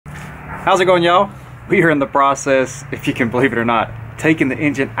How's it going, y'all? We are in the process, if you can believe it or not, taking the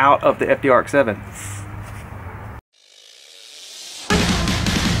engine out of the FD RX7.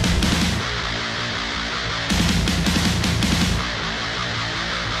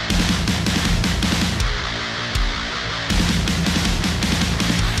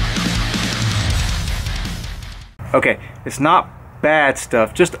 Okay, it's not bad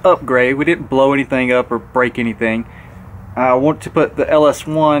stuff, just upgrade. We didn't blow anything up or break anything. I want to put the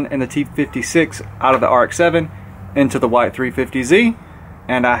LS1 and the T56 out of the RX7 into the white 350Z,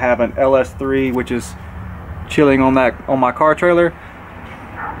 and I have an LS3 which is chilling on my car trailer.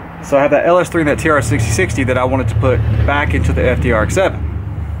 So I have that LS3 and that TR6060 that I wanted to put back into the FD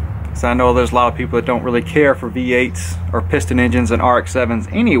RX7. So I know there's a lot of people that don't really care for V8s or piston engines and RX7s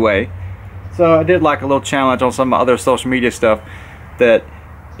anyway. So I did like a little challenge on some of my other social media stuff that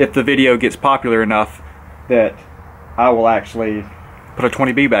if the video gets popular enough that I will actually put a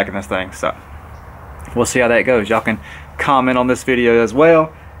 20B back in this thing. So we'll see how that goes. Y'all can comment on this video as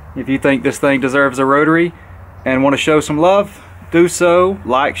well. If you think this thing deserves a rotary and want to show some love, do so.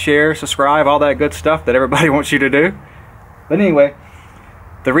 Like, share, subscribe, all that good stuff that everybody wants you to do. But anyway,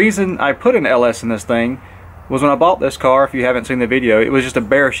 the reason I put an LS in this thing was when I bought this car, if you haven't seen the video, it was just a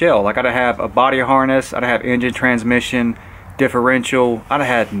bare shell. Like, I'd have a body harness, I'd have engine, transmission, differential, I'd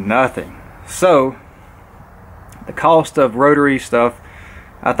have had nothing. So the cost of rotary stuff,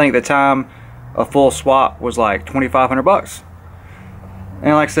 I think the time a full swap was like $2,500.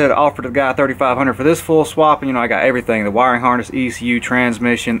 And like I said, I offered the guy $3,500 for this full swap, and you know, I got everything, the wiring harness, ECU,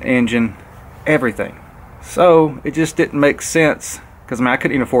 transmission, engine, everything. So it just didn't make sense, because I mean, I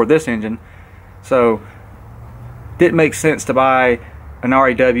couldn't even afford this engine. So didn't make sense to buy an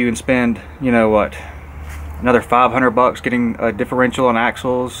REW and spend, you know what, another $500 getting a differential and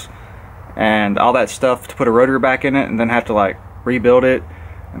axles and all that stuff to put a rotary back in it, and then have to like rebuild it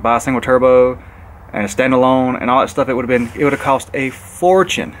and buy a single turbo and a standalone and all that stuff. It would have cost a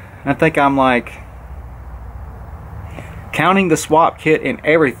fortune. And I think I'm like, counting the swap kit and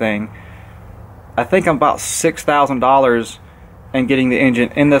everything, I think I'm about $6,000 and getting the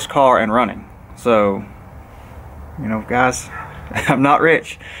engine in this car and running. So, you know, guys, I'm not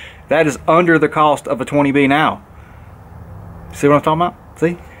rich. That is under the cost of a 20B now. See what I'm talking about?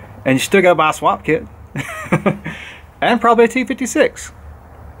 See? And you still gotta buy a swap kit. And probably a T56. Because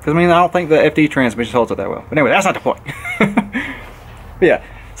I mean, I don't think the FD transmission holds it that well. But anyway, that's not the point. But yeah,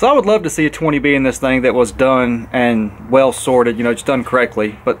 so I would love to see a 20B in this thing that was done and well sorted, you know, just done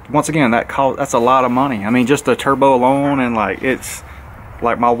correctly. But once again, that's a lot of money. I mean, just the turbo alone, and like, it's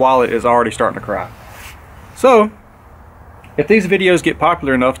like my wallet is already starting to cry. So if these videos get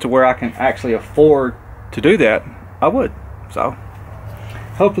popular enough to where I can actually afford to do that, I would. So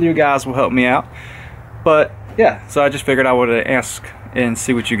hopefully you guys will help me out. But yeah, so I just figured I would ask and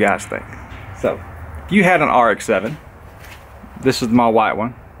see what you guys think. So if you had an RX7, this is my white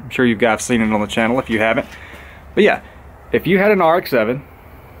one. I'm sure you guys have seen it on the channel if you haven't. But yeah, if you had an RX7,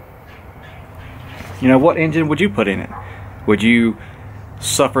 you know, what engine would you put in it? Would you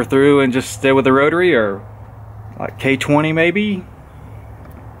suffer through and just stay with the rotary, or like K20 maybe?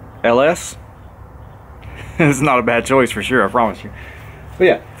 LS? It's not a bad choice for sure, I promise you. But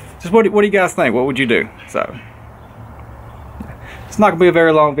yeah, just what do you guys think? What would you do? So it's not gonna be a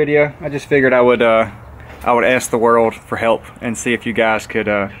very long video. I just figured I would ask the world for help and see if you guys could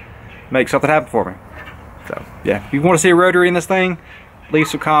make something happen for me. So yeah, if you want to see a rotary in this thing, leave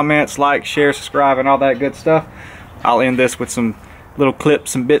some comments, like, share, subscribe, and all that good stuff. I'll end this with some little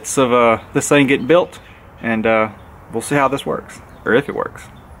clips and bits of this thing getting built, and we'll see how this works, or if it works.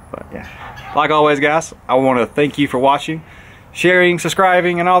 But yeah, like always, guys, I want to thank you for watching, sharing,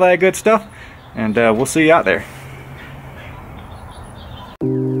 subscribing, and all that good stuff, and we'll see you out there.